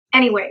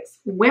Anyways,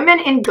 women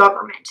in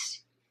government.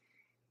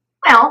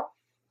 Well,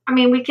 I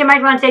mean, we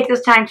might want to take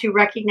this time to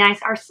recognize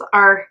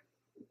our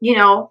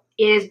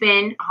it has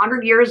been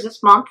 100 years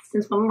this month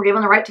since women were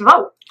given the right to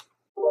vote.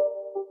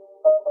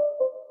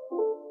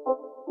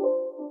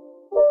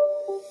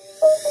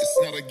 It's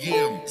not a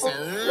game, it's a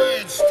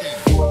rich thing.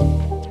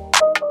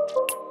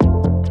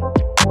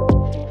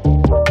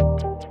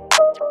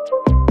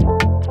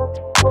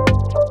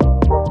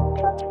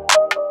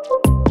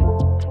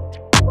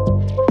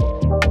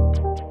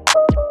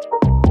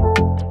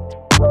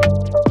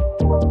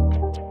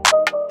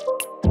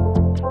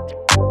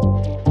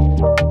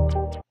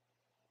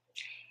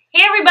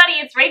 Hey everybody,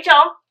 it's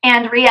Rachel.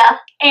 And Rhea.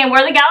 And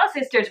we're the Gala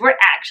sisters. We're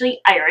actually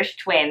Irish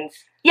twins.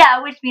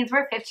 Yeah, which means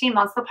we're 15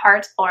 months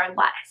apart or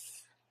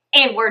less.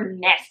 And we're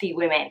nasty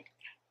women.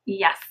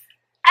 Yes,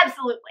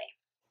 absolutely.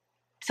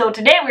 So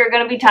today we're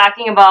going to be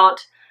talking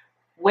about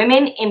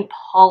women in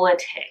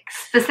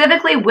politics.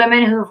 Specifically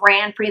women who've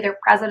ran for either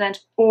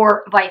president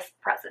or vice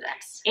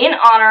president. In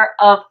honor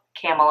of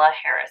Kamala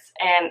Harris.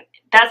 And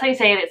that's how you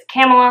say it. It's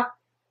Kamala.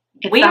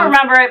 We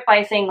remember it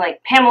by saying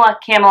like Pamela,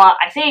 Kamala.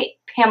 I say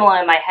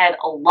Pamela in my head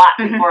a lot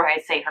before I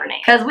say her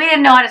name. Because we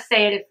didn't know how to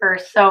say it at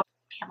first, so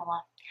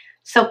Pamela.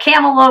 So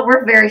Kamala,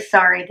 we're very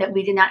sorry that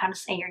we did not know how to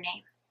say your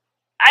name.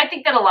 I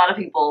think that a lot of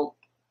people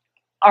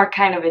are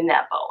kind of in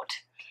that boat.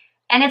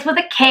 And it's with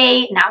a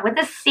K, not with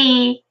a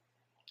C.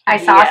 I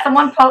saw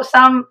someone post,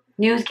 some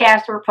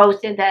newscaster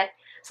posted that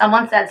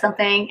someone said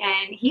something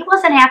and he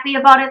wasn't happy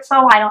about it,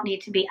 so I don't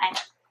need to be.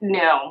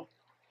 No.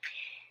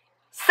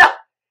 So,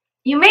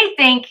 you may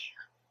think,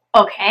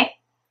 okay,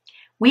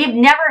 we've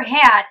never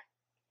had,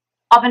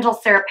 up until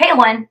Sarah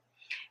Palin,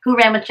 who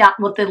ran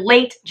with the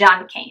late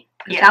John McCain.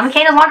 Yes. John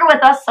McCain is no longer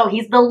with us, so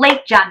he's the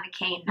late John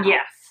McCain now.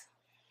 Yes.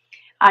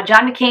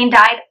 John McCain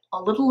died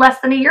a little less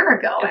than a year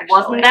ago. It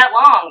wasn't that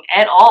long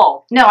at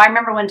all. No, I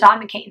remember when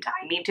John McCain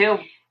died. Me too.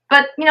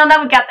 But, now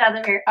we got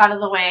that out of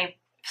the way.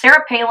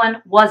 Sarah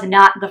Palin was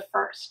not the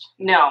first.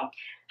 No.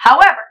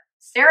 However,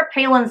 Sarah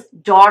Palin's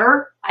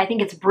daughter, I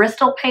think it's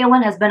Bristol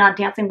Palin, has been on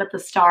Dancing with the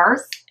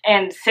Stars.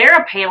 And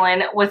Sarah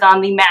Palin was on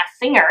The Masked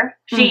Singer.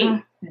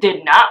 She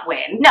did not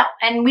win. No,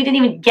 and we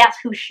didn't even guess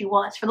who she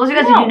was. For those of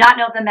you guys who do not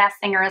know what The Masked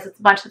Singer is, it's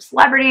a bunch of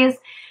celebrities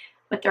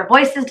with their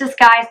voices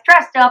disguised,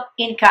 dressed up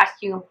in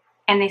costume,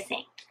 and they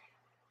sing.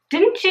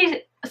 Didn't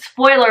she,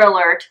 spoiler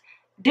alert,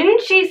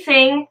 didn't she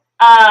sing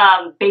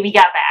Baby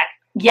Got Back?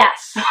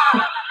 Yes.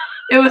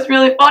 It was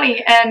really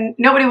funny, and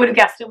nobody would have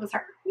guessed it was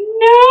her.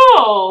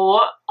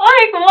 No!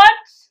 Like, what?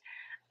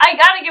 I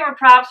gotta give her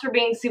props for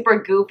being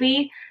super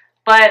goofy,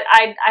 but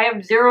I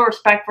have zero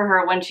respect for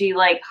her when she,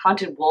 like,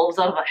 hunted wolves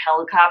out of a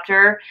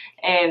helicopter,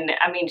 and,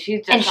 I mean, she's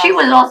just... And she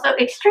was also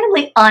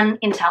extremely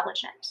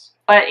unintelligent.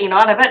 But, you know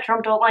what, I bet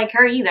Trump don't like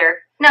her either.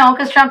 No,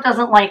 because Trump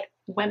doesn't like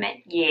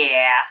women.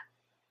 Yeah.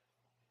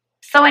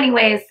 So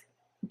anyways,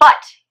 but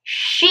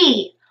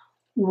she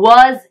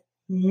was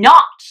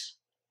not,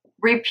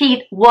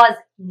 repeat, was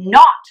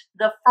not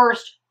the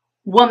first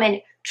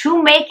woman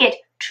to make it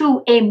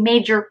to a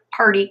major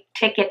party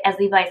ticket as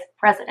the vice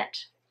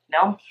president.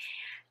 No.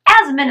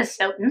 As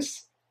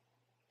Minnesotans,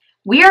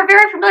 we are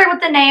very familiar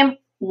with the name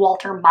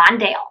Walter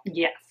Mondale.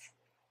 Yes.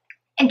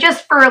 And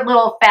just for a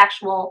little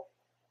factual,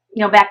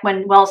 back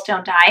when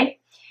Wellstone died,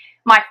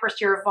 my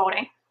first year of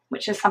voting,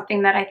 which is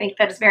something that I think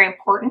that is very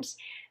important.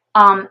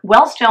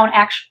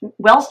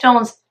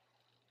 Wellstone's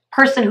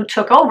person who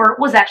took over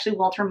was actually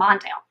Walter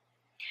Mondale.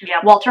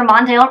 Yep. Walter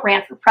Mondale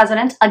ran for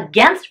president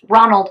against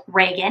Ronald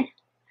Reagan,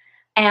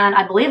 and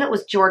I believe it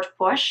was George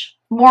Bush.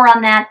 More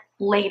on that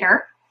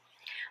later.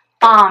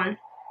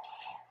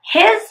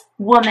 His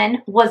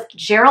woman was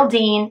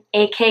Geraldine,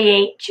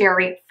 aka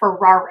Jerry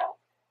Ferraro.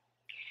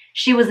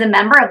 She was a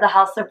member of the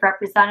House of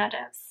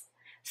Representatives.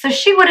 So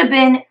she would have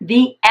been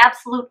the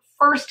absolute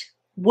first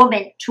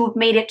woman to have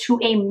made it to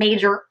a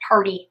major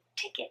party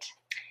ticket.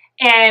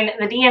 And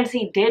the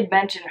DNC did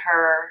mention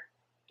her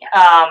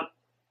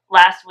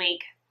last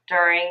week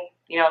during,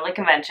 the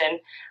convention,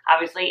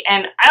 obviously.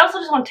 And I also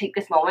just want to take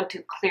this moment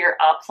to clear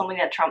up something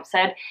that Trump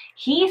said.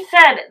 He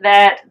said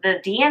that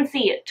the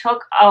DNC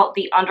took out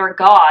the under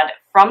God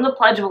from the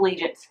Pledge of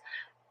Allegiance.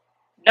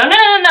 No.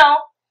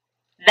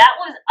 That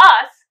was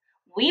us.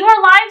 We were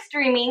live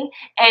streaming,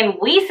 and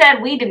we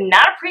said we did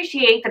not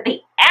appreciate that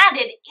they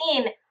added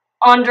in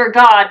under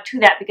God to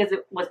that because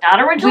it was not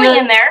originally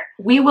in there.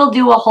 We will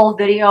do a whole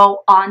video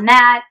on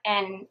that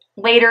and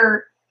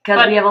later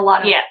because we have a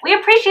lot of... Yeah, we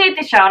appreciate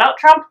the shout out,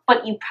 Trump,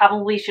 but you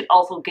probably should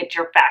also get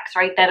your facts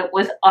right that it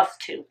was us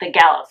two, the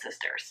Gala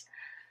sisters.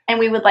 And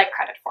we would like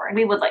credit for it.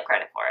 We would like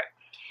credit for it.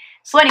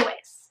 So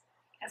anyways,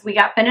 as we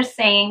got finished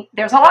saying,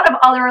 there's a lot of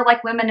other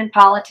women in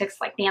politics,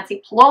 like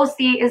Nancy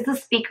Pelosi is the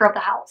Speaker of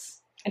the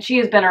House. And she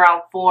has been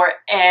around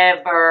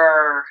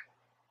forever.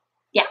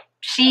 Yeah,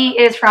 she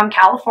is from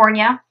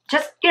California.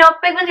 Just,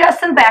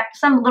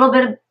 some little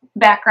bit of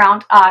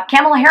background.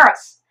 Kamala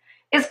Harris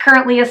is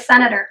currently a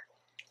senator.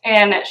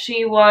 And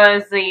she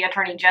was the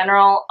Attorney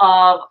General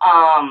of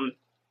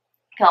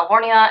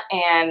California,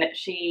 and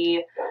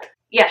she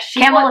Yeah,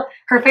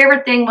 her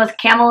favorite thing was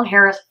Kamala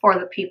Harris for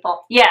the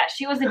people. Yeah,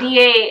 she was the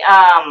DA.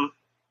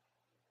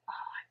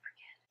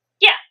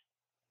 Yeah,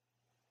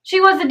 she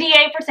was the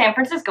DA for San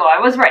Francisco. I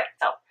was right.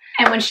 So,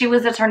 and when she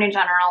was Attorney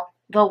General,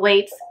 the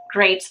late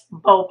great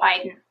Beau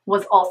Biden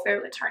was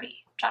also Attorney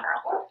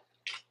General.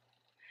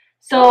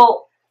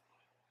 So,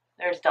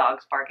 there's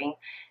dogs barking.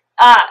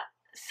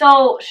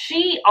 So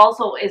she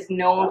also is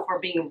known for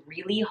being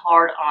really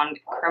hard on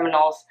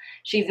criminals.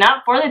 She's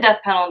not for the death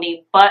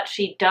penalty, but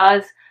she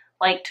does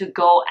like to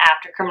go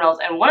after criminals.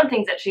 And one of the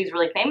things that she's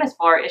really famous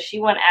for is she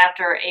went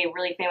after a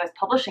really famous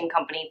publishing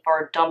company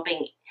for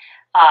dumping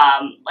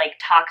like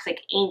toxic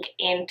ink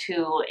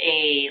into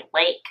a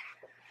lake.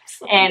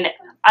 And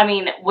I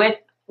mean, with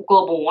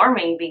global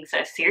warming being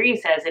so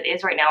serious as it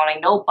is right now, and I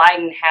know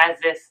Biden has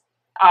this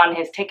on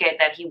his ticket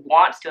that he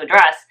wants to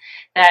address,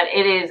 that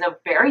it is a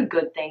very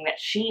good thing that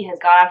she has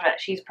gone after that.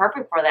 She's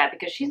perfect for that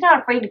because she's not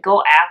afraid to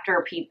go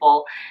after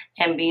people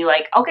and be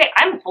like, okay,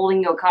 I'm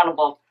holding you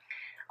accountable.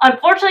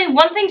 Unfortunately,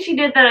 one thing she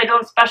did that I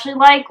don't especially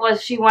like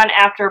was she went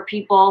after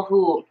people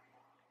who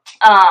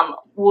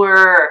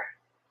were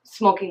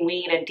smoking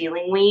weed and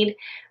dealing weed,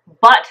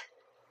 but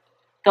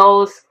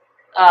those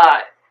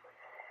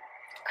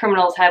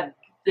criminals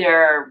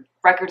their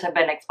records have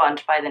been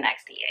expunged by the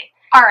next DA.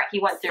 All right, he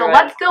went through. So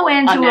let's go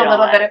into a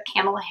little bit of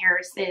Kamala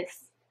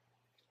Harris's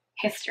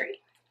history.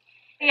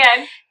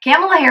 Yeah,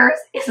 Kamala Harris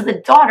is the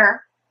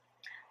daughter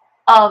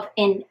of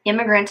an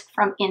immigrant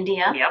from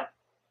India. Yep.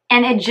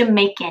 And a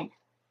Jamaican.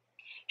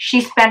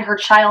 She spent her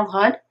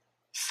childhood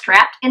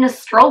strapped in a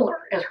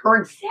stroller, is her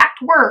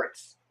exact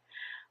words,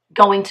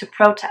 going to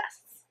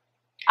protests.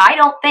 I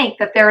don't think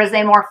that there is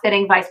a more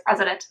fitting vice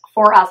president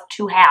for us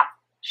to have.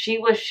 She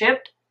was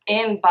shipped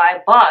in by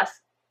bus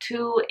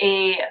to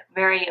a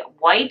very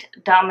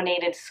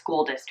white-dominated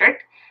school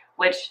district,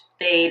 which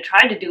they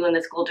tried to do in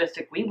the school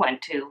district we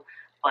went to,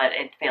 but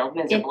it failed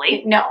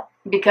miserably. No,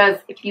 because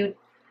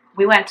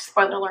we went,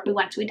 spoiler alert, we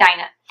went to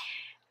Edina.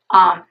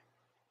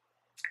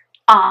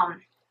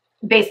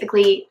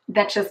 Basically,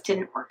 that just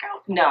didn't work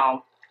out.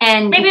 No.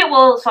 And maybe it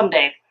will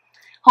someday.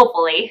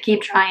 Hopefully.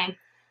 Keep trying.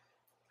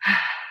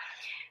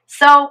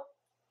 So,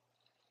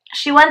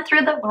 she went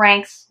through the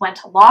ranks, went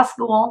to law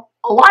school.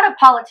 A lot of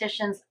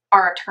politicians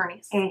are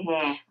attorneys.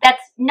 Mm-hmm.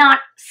 That's not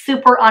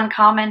super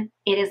uncommon.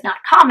 It is not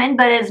common,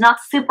 but it is not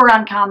super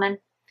uncommon.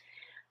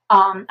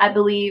 I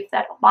believe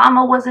that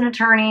Obama was an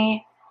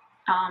attorney.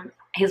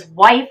 His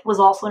wife was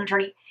also an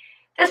attorney.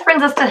 This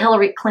brings us to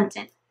Hillary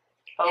Clinton.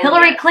 Oh,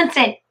 Hillary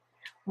Clinton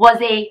was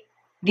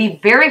the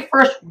very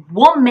first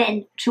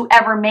woman to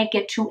ever make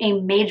it to a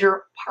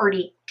major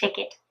party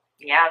ticket.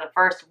 Yeah, the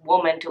first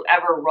woman to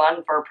ever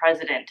run for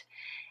president.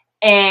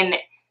 And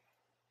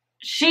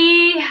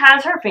she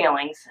has her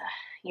feelings.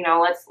 You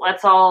know,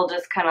 let's all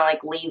just kind of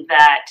like leave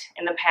that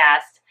in the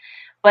past.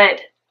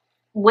 But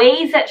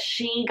ways that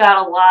she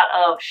got a lot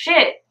of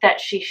shit that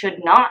she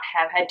should not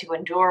have had to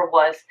endure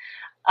was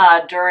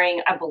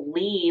during, I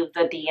believe,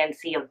 the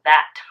DNC of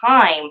that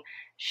time.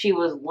 She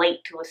was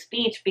late to a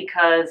speech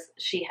because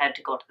she had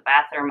to go to the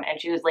bathroom, and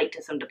she was late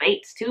to some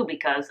debates too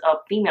because of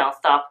female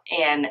stuff,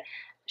 and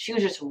she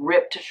was just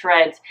ripped to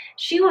shreds.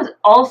 She was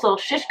also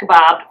shish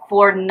kebabbed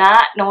for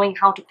not knowing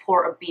how to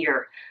pour a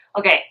beer.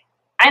 Okay,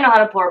 I know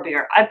how to pour a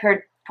beer. I've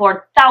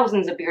poured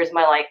thousands of beers in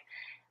my life,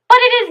 but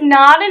it is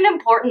not an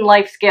important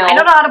life skill. I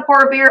don't know how to pour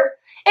a beer.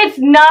 It's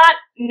not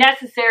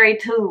necessary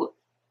to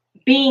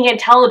being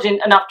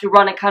intelligent enough to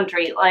run a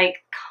country. Like,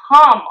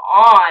 come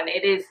on.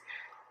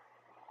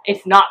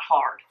 It's not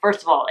hard.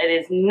 First of all, it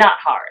is not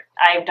hard.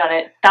 I've done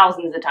it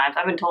thousands of times.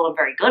 I've been told I'm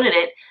very good at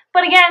it.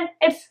 But again,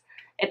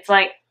 it's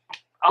like,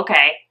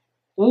 okay,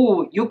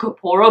 ooh, you could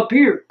pour a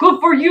beer.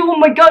 Good for you. Oh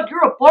my God, you're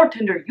a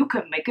bartender. You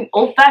can make an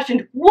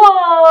old-fashioned.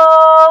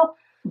 Whoa!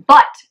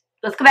 But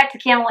let's go back to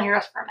Kamala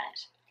Harris for a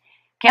minute.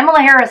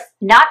 Kamala Harris,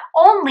 not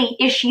only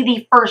is she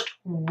the first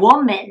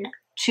woman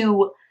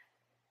to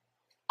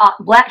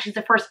she's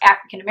the first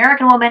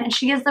African-American woman, and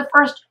she is the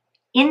first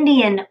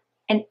Indian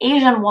and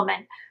Asian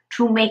woman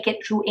to make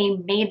it to a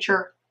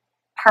major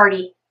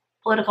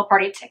political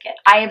party ticket.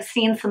 I have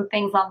seen some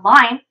things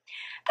online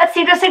that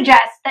seem to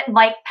suggest that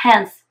Mike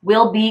Pence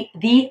will be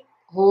the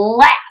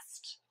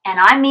last, and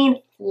I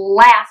mean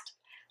last,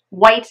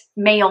 white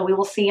male we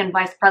will see in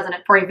vice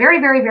president for a very,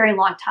 very, very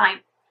long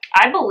time.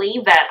 I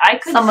believe that. I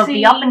could some of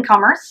the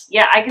up-and-comers.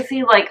 Yeah, I could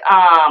see like,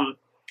 oh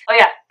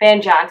yeah,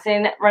 Van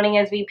Johnson running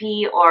as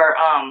VP, or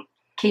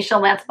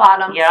Keisha Lance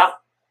Bottoms. Yep.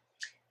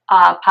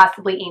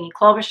 Possibly Amy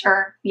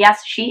Klobuchar.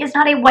 Yes, she is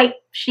not a white.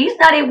 She's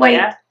not a white.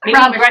 Yeah.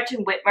 Maybe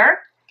Gretchen Whitmer.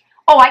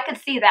 Oh, I could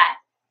see that.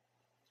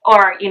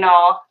 Or you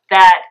know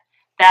that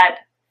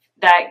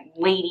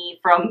lady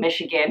from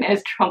Michigan,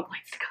 as Trump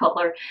likes to call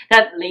her,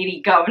 that lady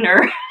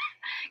governor.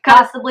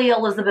 Possibly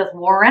Elizabeth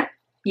Warren.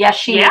 Yes,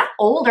 she is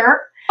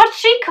older, but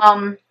she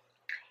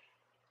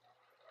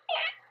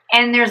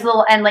and there's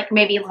like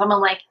maybe someone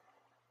like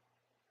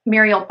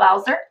Muriel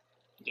Bowser.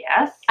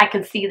 Yes, I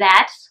could see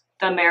that.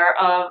 The mayor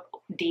of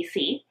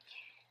DC.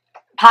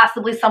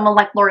 Possibly someone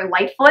like Lori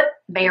Lightfoot,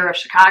 mayor of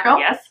Chicago.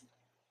 Yes.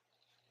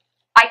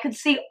 I could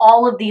see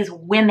all of these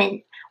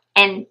women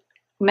and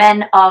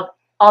men of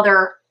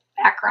other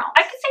backgrounds.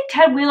 I could see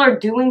Ted Wheeler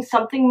doing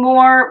something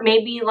more,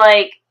 maybe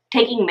like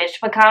taking Mitch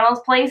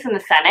McConnell's place in the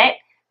Senate.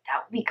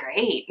 That would be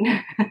great.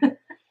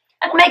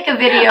 We'll make a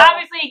video.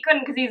 Obviously, he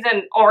couldn't because he's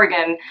in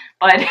Oregon,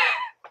 but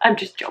I'm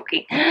just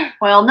joking.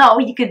 Well, no,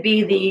 he could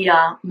be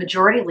the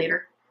majority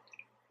leader.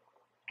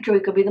 True, he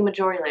could be the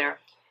majority leader.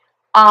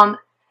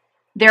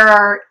 There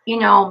are, we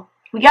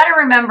got to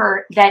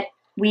remember that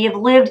we have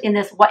lived in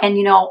this,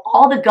 and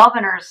all the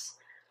governors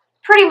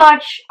pretty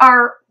much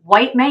are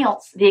white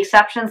males. The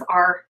exceptions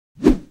are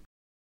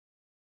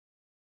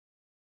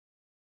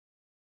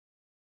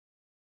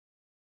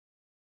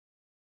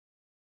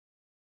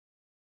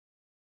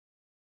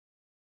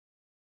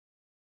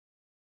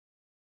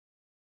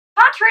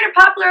contrary to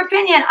popular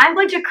opinion. I'm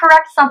going to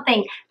correct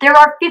something. There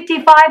are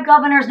 55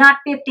 governors, not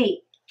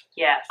 50.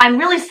 Yes. I'm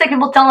really sick of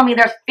people telling me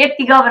there's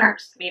 50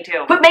 governors. Me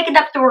too. Quit making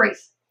up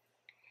stories.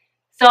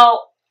 So,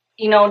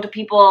 to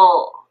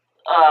people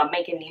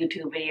making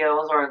YouTube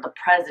videos or the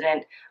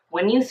president,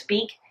 when you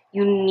speak,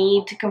 you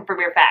need to confirm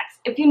your facts.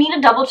 If you need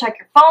to double check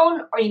your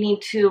phone or you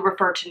need to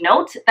refer to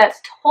notes,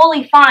 that's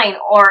totally fine.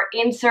 Or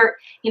insert,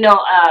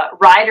 a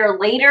rider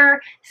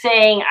later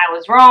saying, I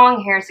was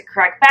wrong, here's the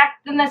correct fact,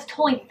 then that's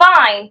totally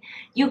fine.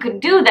 You can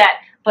do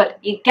that, but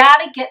you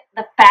gotta get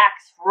the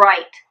facts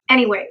right.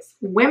 Anyways,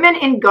 women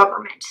in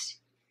government.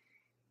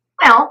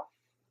 Well,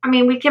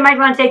 we might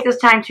want to take this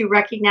time to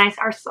recognize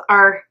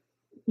our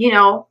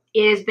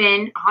it has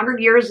been 100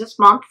 years this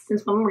month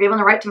since women were given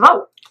the right to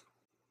vote.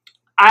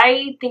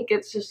 I think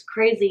it's just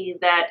crazy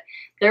that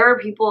there are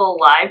people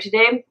alive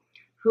today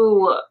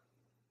who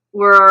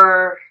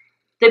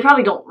they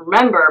probably don't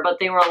remember, but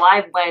they were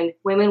alive when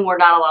women were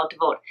not allowed to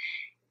vote.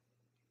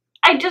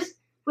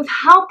 With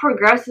how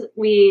progressive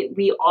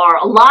we are,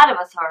 a lot of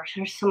us are,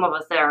 there's some of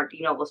us that are,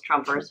 those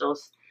Trumpers,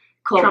 those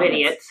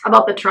idiots.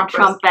 About the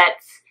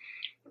Trumpets.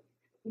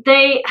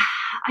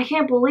 I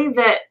can't believe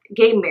that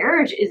gay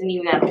marriage isn't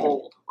even that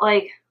old.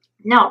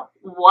 No.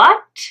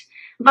 What?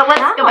 But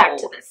let's go back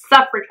to this.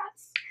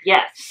 Suffragettes.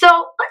 Yes. So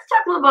let's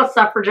talk a little about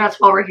suffragettes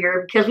while we're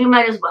here, because we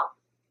might as well.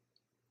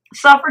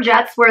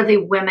 Suffragettes were the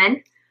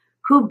women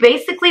who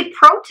basically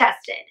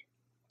protested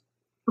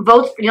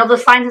votes, the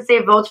signs that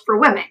say votes for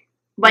women.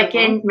 Like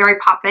in Mary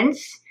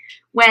Poppins,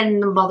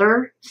 when the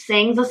mother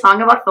sings a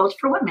song about votes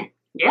for women.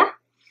 Yeah.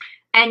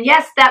 And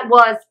yes, that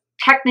was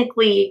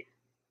technically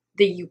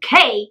the UK.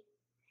 It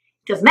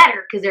doesn't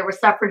matter, because there were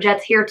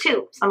suffragettes here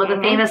too. Some of the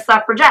famous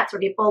suffragettes were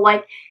people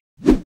like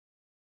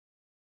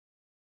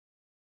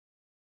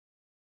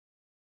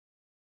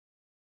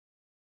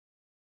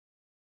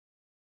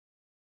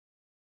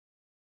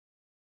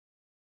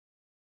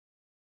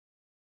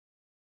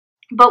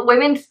but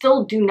women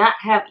still do not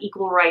have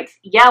equal rights.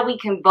 Yeah, we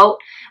can vote,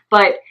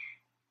 but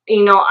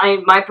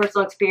my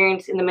personal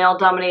experience in the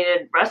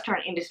male-dominated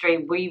restaurant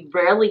industry, we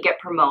rarely get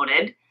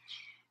promoted.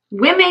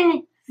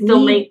 Women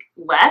still make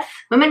less.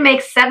 Women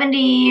make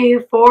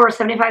 74 or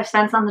 75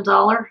 cents on the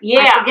dollar.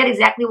 Yeah. I forget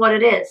exactly what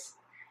it is.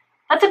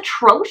 That's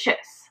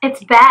atrocious.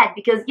 It's bad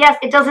because, yes,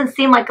 it doesn't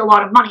seem like a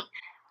lot of money.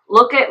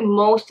 Look at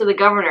most of the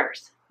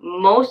governors.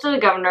 Most of the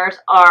governors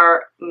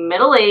are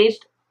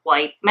middle-aged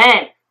white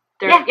men.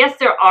 Yes,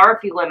 there are a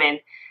few women.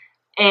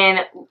 And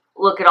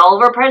look at all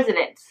of our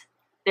presidents.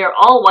 They're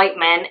all white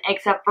men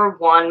except for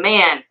one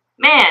man.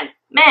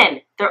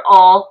 Men. They're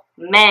all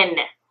men.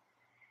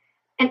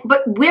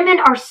 But women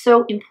are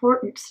so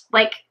important.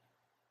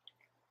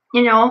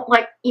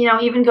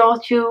 Even go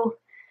to,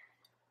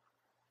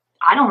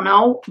 I don't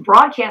know,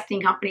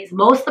 broadcasting companies.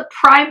 Most of the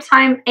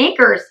primetime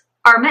anchors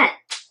are men.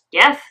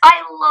 Yes.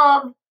 I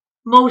love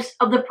most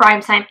of the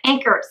primetime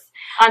anchors.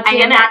 On CNN. I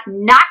am not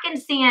knocking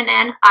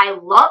CNN. I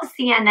love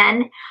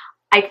CNN.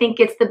 I think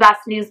it's the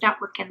best news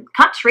network in the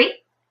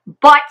country.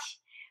 But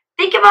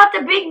think about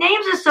the big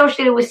names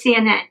associated with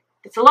CNN.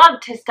 It's a lot of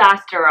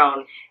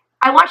testosterone.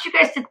 I want you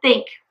guys to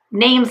think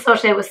names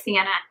associated with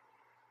CNN.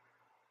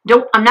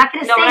 I'm not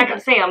going to say them. No, we're not going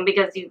to say them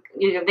because you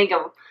can think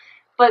of them.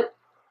 But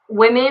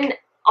women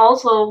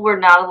also were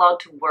not allowed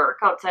to work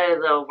outside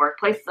of the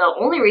workplace. The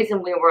only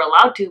reason we were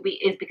allowed to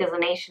is because the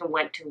nation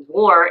went to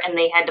war and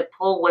they had to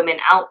pull women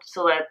out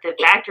so that the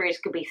factories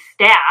could be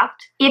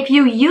staffed. If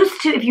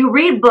you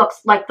read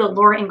books like the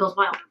Laura Ingalls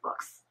Wilder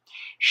books,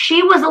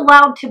 she was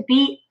allowed to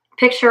be,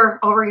 picture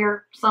over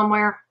here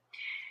somewhere,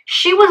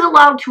 she was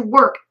allowed to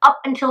work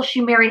up until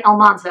she married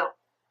Almanzo.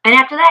 And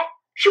after that,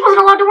 she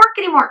wasn't allowed to work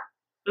anymore.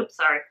 Oops,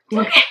 sorry.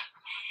 Okay.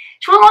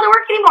 She wasn't allowed to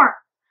work anymore.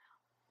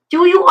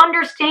 Do you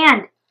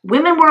understand?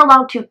 Women were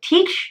allowed to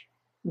teach,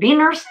 be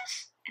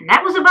nurses, and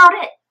that was about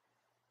it.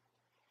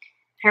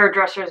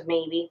 Hairdressers,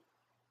 maybe.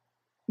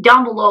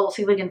 Down below, we'll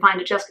see if we can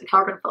find a Jessica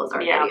Carpenfeld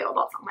video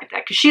about something like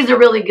that, because she's a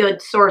really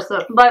good source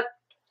of. But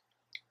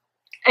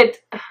it's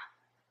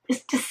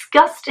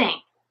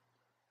disgusting.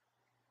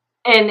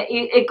 And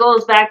it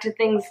goes back to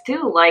things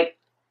too, like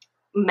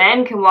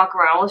men can walk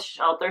around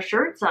without their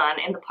shirts on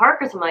in the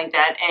park or something like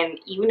that, and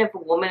even if a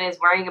woman is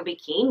wearing a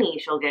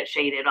bikini, she'll get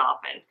shaded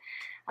often.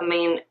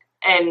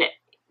 And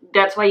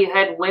that's why you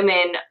had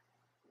women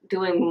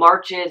doing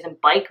marches and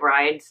bike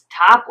rides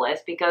topless,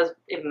 because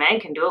if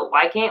men can do it,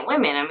 why can't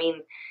women? I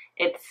mean,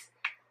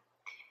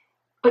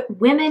 But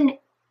women...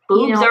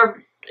 boobs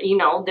are,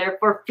 they're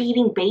for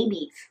feeding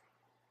babies.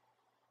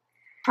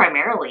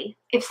 Primarily.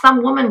 If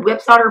some woman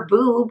whips out her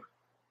boob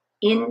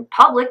in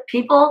public,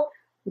 people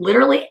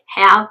literally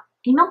have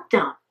a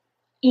meltdown.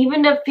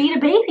 Even to feed a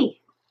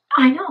baby.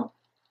 I know.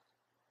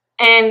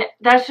 And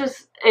that's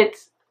just,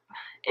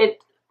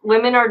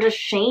 women are just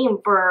shamed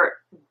for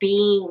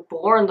being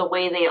born the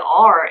way they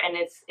are, and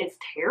it's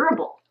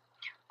terrible.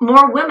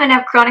 More women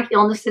have chronic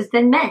illnesses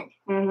than men.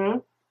 Mm-hmm.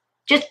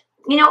 Just,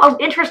 an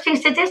interesting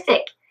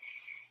statistic.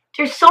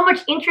 There's so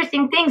much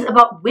interesting things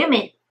about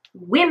women.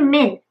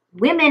 Women.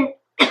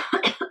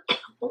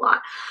 Hold on.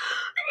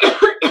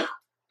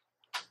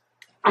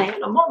 I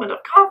had a moment of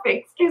coughing.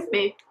 Excuse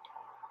me.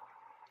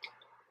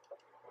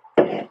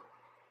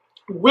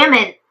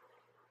 Women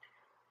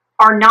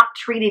are not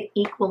treated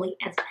equally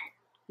as men.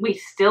 We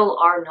still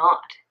are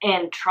not.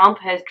 And Trump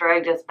has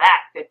dragged us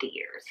back 50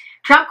 years.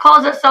 Trump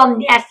calls us all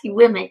nasty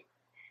women.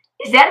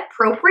 Is that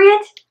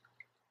appropriate?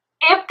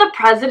 If the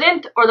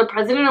president or the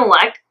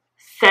president-elect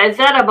says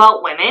that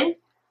about women,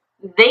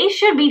 they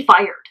should be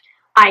fired.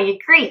 I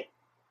agree.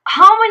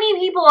 How many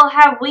people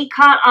have we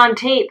caught on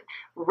tape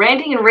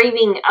ranting and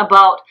raving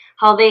about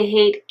how they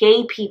hate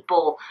gay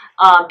people,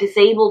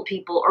 disabled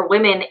people, or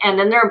women, and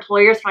then their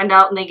employers find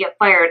out and they get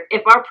fired?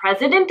 If our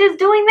president is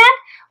doing that,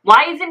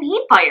 why isn't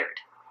he fired?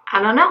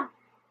 I don't know.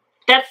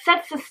 That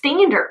sets the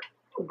standard.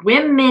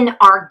 Women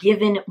are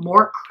given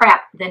more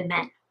crap than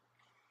men.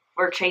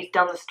 We're chased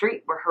down the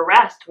street. We're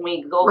harassed when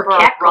we go We're for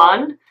a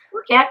run.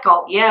 We're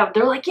catcalled. Yeah,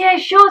 they're like, yeah,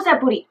 show us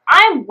that booty.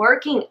 I'm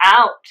working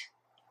out.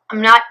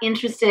 I'm not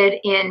interested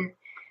in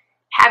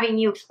having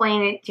you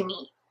explain it to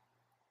me.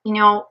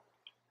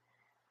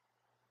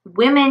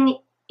 Women,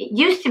 it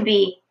used to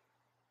be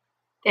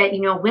that,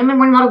 women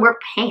weren't allowed to wear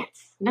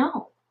pants.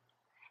 No.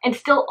 And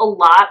still a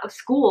lot of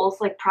schools,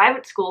 like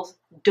private schools,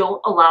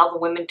 don't allow the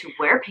women to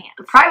wear pants.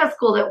 The private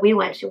school that we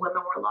went to,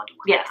 women were allowed to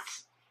wear Yes.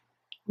 pants.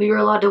 We were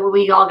allowed to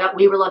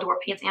wear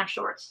pants and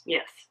shorts.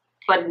 Yes.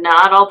 But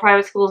not all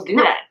private schools do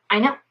that. I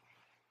know.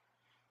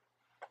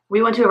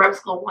 We went to a private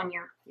school 1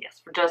 year.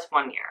 Yes, for just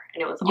 1 year.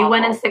 And it was You awful.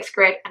 went in 6th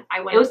grade, and I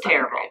went It was in 7th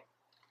terrible. grade.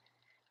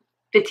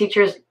 The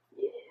teachers,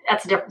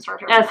 that's a different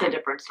story. That's a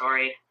different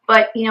story.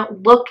 But,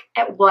 look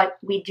at what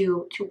we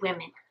do to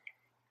women.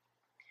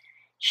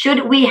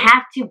 Should we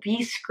have to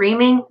be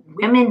screaming,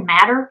 women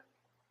matter?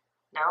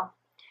 No.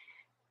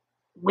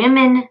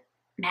 Women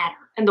matter.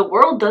 And the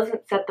world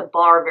doesn't set the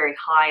bar very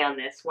high on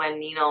this when,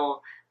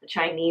 the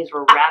Chinese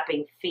were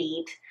wrapping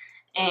feet.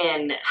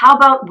 And how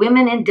about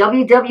women in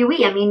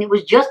WWE? I mean, it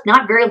was just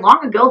not very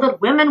long ago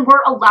that women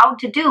were allowed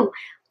to do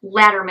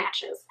ladder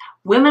matches.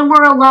 Women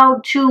were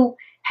allowed to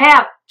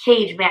have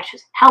cage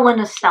matches. Hell in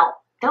a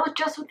Cell. that was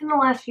just within the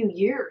last few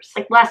years.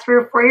 Like last 3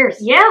 or 4 years.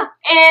 Yeah.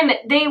 And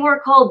they were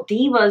called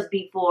divas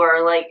before.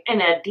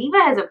 And a diva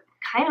has a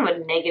kind of a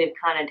negative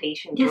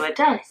connotation to Yes, it. it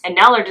does. And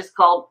now they're just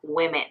called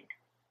women.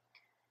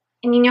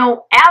 And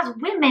as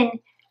women,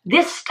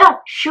 this stuff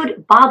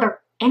should bother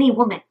any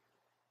woman.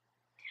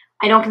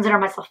 I don't consider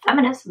myself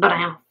feminist, but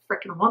I am a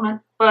freaking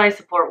woman. But I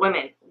support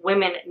women.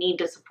 Women need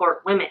to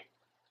support women.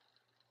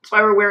 That's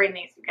why we're wearing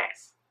these, you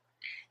guys.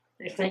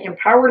 They say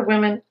empowered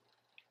women,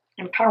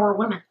 empower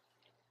women.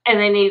 And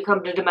then you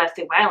come to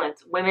domestic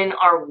violence. Women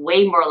are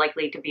way more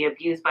likely to be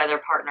abused by their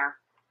partner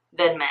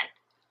than men.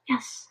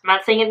 Yes. I'm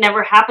not saying it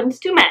never happens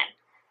to men.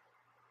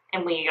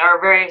 And we are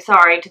very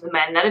sorry to the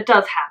men that it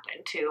does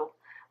happen to.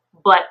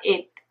 But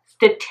it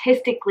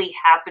statistically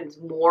happens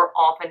more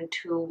often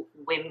to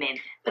women.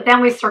 But then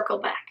we circle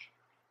back.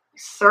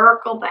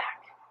 Circle back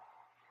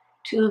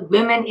to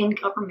women in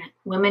government,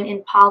 women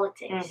in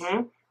politics.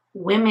 Mm-hmm.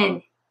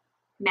 Women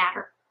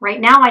matter.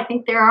 Right now, I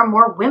think there are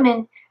more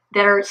women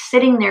that are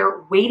sitting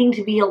there waiting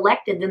to be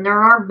elected than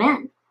there are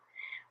men.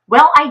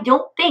 Well, I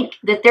don't think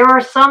that there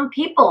are some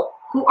people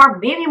who are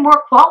maybe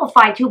more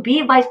qualified to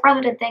be vice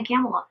president than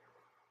Kamala.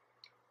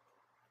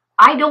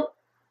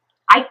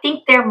 I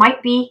think there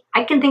might be,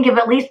 I can think of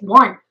at least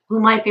one who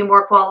might be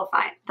more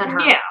qualified than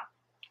her. Yeah.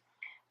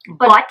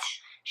 But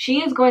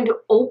she is going to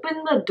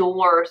open the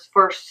doors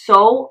for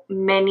so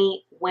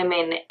many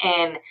women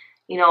and,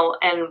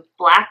 and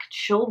black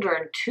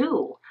children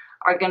too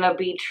are going to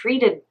be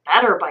treated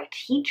better by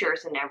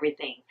teachers and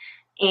everything.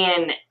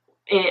 And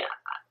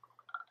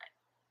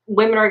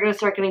women are going to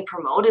start getting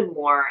promoted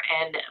more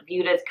and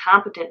viewed as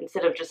competent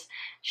instead of just,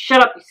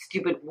 shut up, you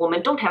stupid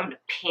woman. Don't have an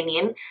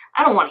opinion.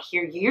 I don't want to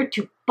hear you. You're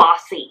too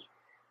bossy.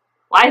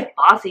 Why is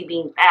bossy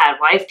being bad?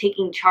 Why is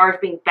taking charge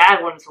being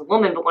bad when it's a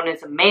woman, but when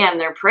it's a man,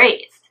 they're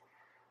praised?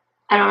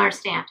 I don't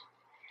understand.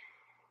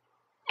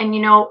 And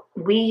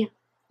we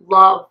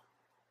love,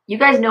 you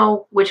guys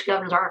know which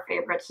governors are our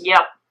favorites.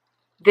 Yep.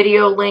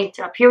 Video linked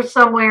up here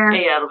somewhere.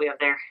 Yeah, it'll be up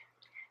there.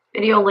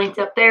 Video linked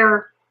up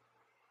there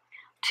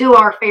to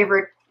our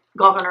favorite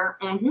governor.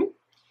 Mm-hmm.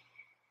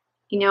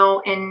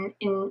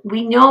 And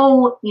we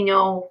know,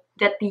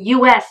 that the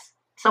U.S.,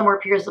 somewhere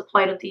appears the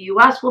plight of the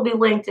U.S. will be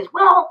linked as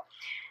well.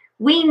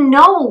 We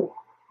know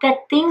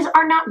that things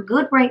are not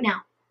good right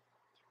now.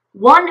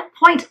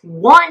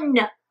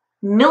 1.1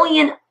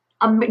 million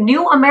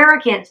new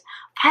Americans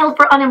filed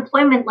for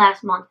unemployment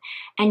last month,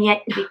 and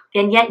yet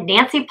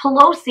Nancy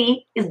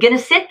Pelosi is going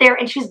to sit there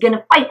and she's going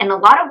to fight. And a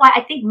lot of why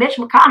I think Mitch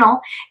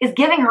McConnell is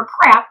giving her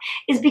crap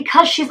is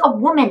because she's a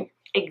woman.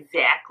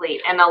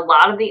 Exactly, and a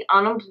lot of the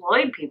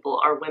unemployed people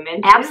are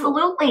women too.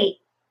 Absolutely.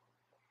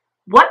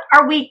 What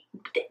are we?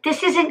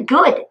 This isn't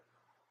good.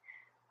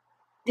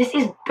 This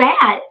is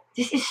bad.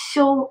 This is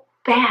so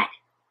bad.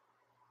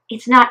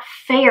 It's not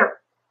fair.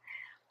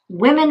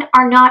 Women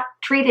are not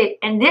treated,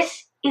 and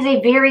this is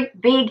a very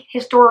big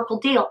historical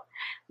deal.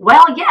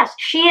 Well, yes,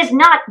 she is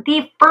not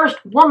the first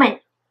woman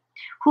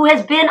who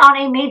has been on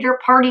a major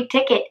party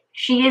ticket.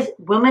 She is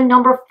woman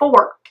number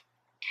 4.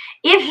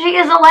 If she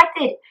is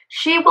elected,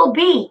 she will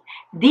be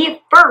the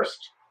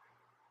first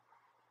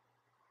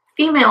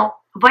female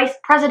vice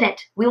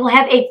president. We will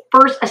have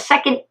a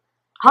second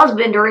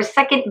husband or a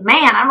second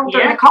man. I don't know what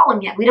they're going to call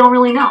him yet. We don't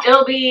really know.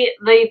 It'll be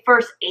the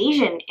first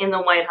Asian in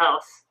the White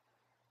House.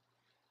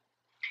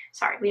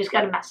 Sorry, we just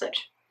got a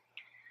message.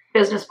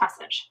 Business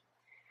message.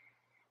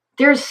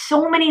 There's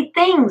so many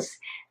things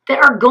that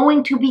are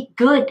going to be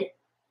good.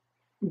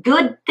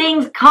 Good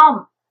things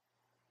come.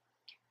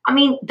 I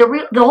mean, the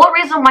whole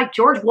reason why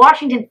George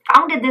Washington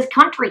founded this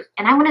country,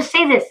 and I'm going to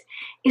say this,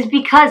 is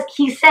because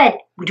he said,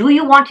 do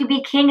you want to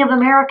be king of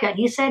America? And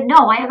he said,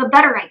 no, I have a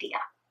better idea.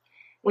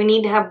 We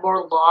need to have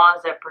more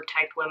laws that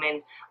protect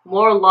women.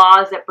 More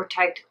laws that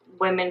protect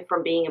women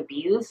from being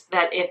abused.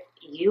 That if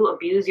you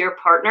abuse your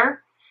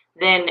partner,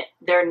 then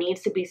there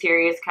needs to be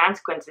serious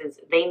consequences.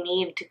 They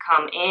need to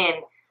come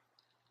in.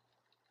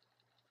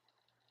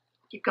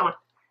 Keep going.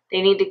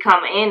 They need to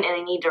come in and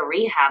they need to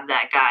rehab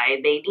that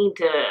guy. They need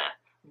to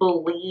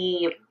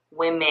believe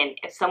women.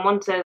 If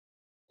someone says,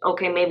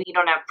 okay, maybe you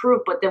don't have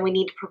proof, but then we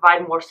need to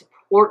provide more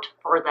support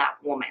for that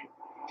woman.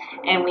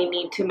 And we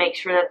need to make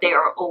sure that they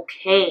are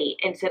okay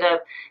instead of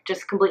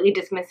just completely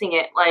dismissing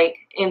it. Like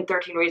in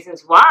 13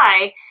 Reasons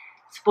Why,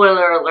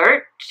 spoiler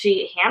alert,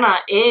 Hannah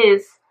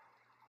is,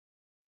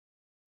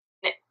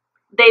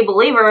 they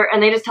believe her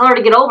and they just tell her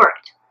to get over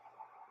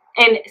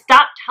it. And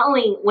stop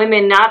telling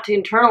women not to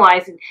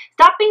internalize and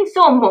stop being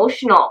so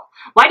emotional.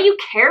 Why do you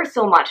care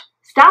so much?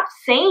 Stop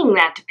saying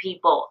that to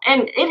people.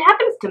 And it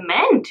happens to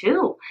men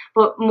too,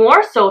 but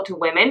more so to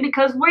women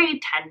because we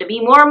tend to be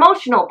more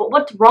emotional. But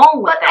what's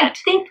wrong with that? I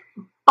think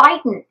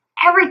Biden,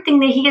 everything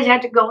that he has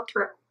had to go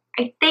through,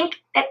 I think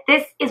that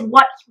this is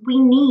what we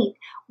need.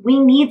 We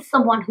need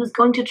someone who's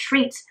going to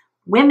treat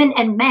women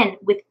and men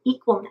with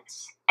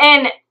equalness.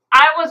 And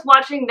I was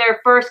watching their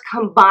first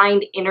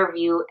combined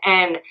interview,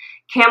 and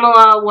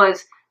Kamala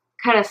was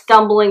kind of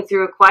stumbling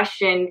through a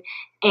question,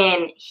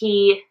 and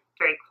he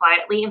very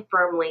quietly and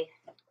firmly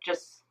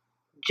just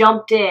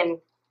jumped in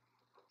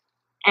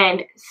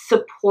and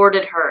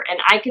supported her.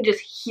 And I could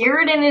just hear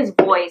it in his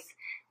voice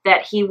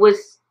that he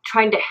was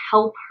trying to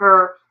help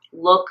her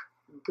look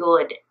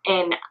good.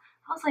 And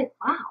I was like,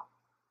 wow.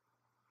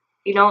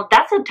 You know,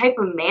 that's the type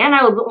of man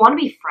I would want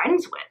to be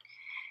friends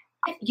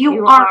with.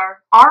 You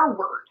are our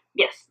word.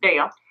 Yes, there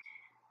you go.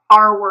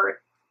 Our word.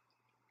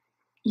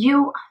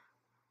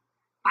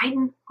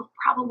 Biden will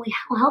probably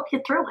help you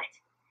through it.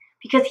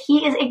 Because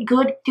he is a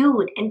good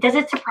dude. And does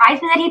it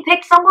surprise me that he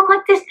picked someone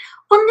like this?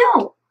 Well,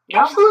 no.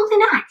 Yep. Absolutely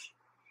not.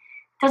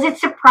 Does it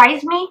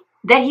surprise me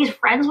that he's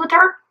friends with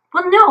her?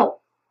 Well, no.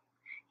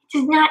 It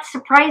does not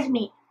surprise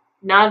me.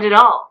 Not at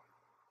all.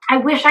 I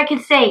wish I could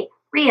say,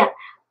 Rhea,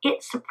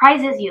 it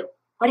surprises you.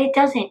 But it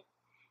doesn't.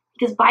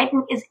 Because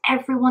Biden is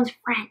everyone's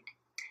friend.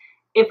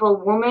 If a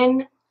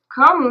woman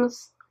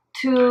comes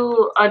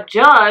to a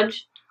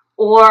judge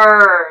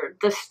or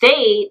the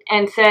state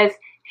and says,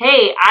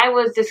 hey, I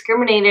was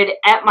discriminated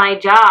at my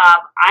job.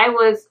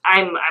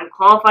 I'm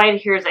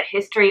qualified. Here's a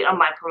history of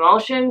my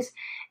promotions.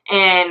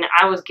 And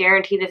I was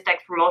guaranteed this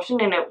next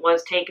promotion and it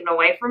was taken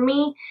away from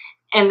me.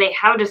 And they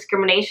have a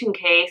discrimination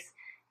case.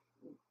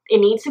 It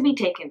needs to be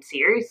taken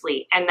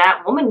seriously. And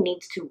that woman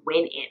needs to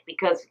win it.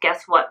 Because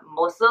guess what?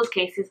 Most of those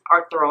cases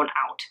are thrown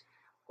out.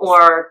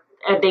 Or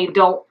they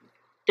don't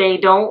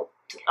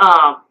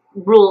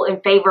rule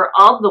in favor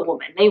of the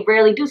woman. They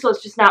rarely do. So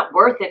it's just not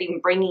worth it even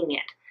bringing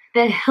it.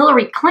 That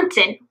Hillary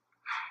Clinton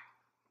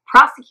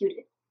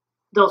prosecuted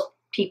those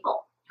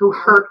people who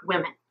hurt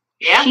women.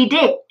 Yeah. She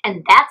did.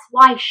 And that's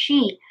why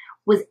she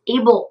was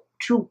able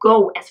to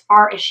go as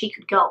far as she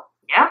could go.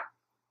 Yeah.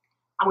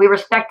 And we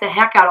respect the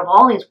heck out of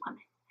all these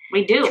women.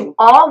 We do. To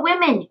all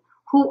women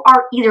who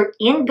are either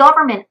in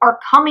government or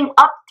coming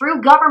up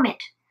through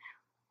government,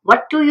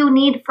 what do you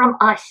need from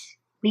us?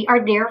 We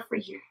are there for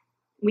you.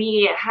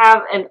 We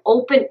have an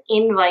open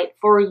invite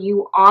for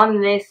you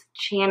on this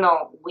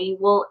channel. We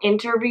will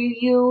interview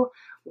you.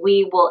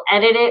 We will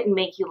edit it and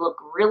make you look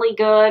really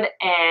good.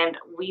 And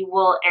we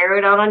will air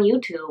it out on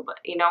YouTube.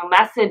 You know,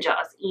 message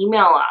us,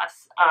 email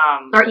us.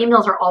 Our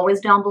emails are always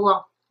down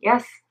below.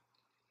 Yes.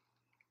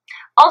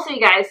 Also,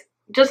 you guys,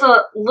 just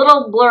a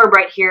little blurb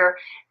right here.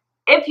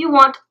 If you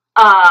want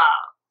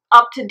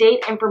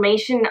up-to-date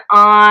information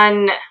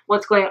on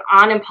what's going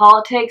on in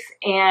politics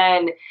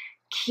and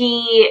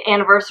key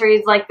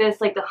anniversaries like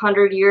this, like the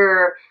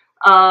 100-year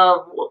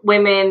of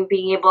women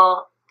being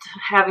able to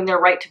having their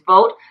right to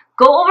vote,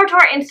 go over to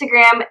our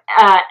Instagram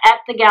at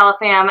the Gala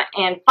Fam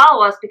and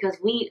follow us, because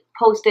we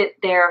post it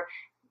there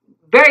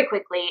very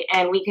quickly,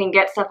 and we can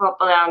get stuff up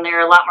on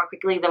there a lot more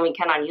quickly than we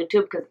can on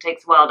YouTube because it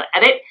takes a while to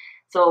edit.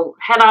 So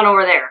head on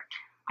over there.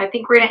 I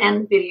think we're going to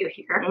end the video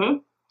here.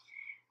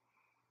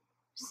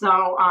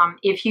 So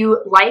if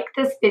you like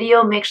this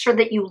video, make sure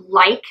that you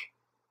like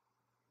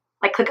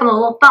click on the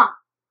little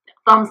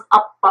thumbs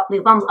up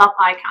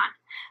icon.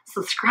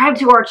 Subscribe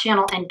to our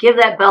channel and give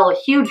that bell a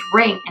huge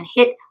ring and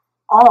hit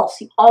all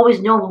so you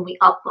always know when we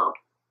upload.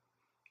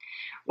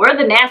 We're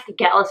the Nasty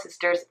Gala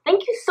Sisters.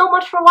 Thank you so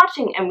much for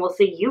watching, and we'll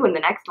see you in the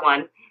next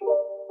one.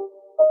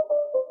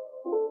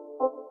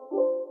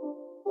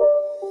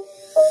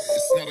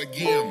 It's not a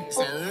game, it's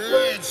a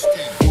rich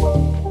thing.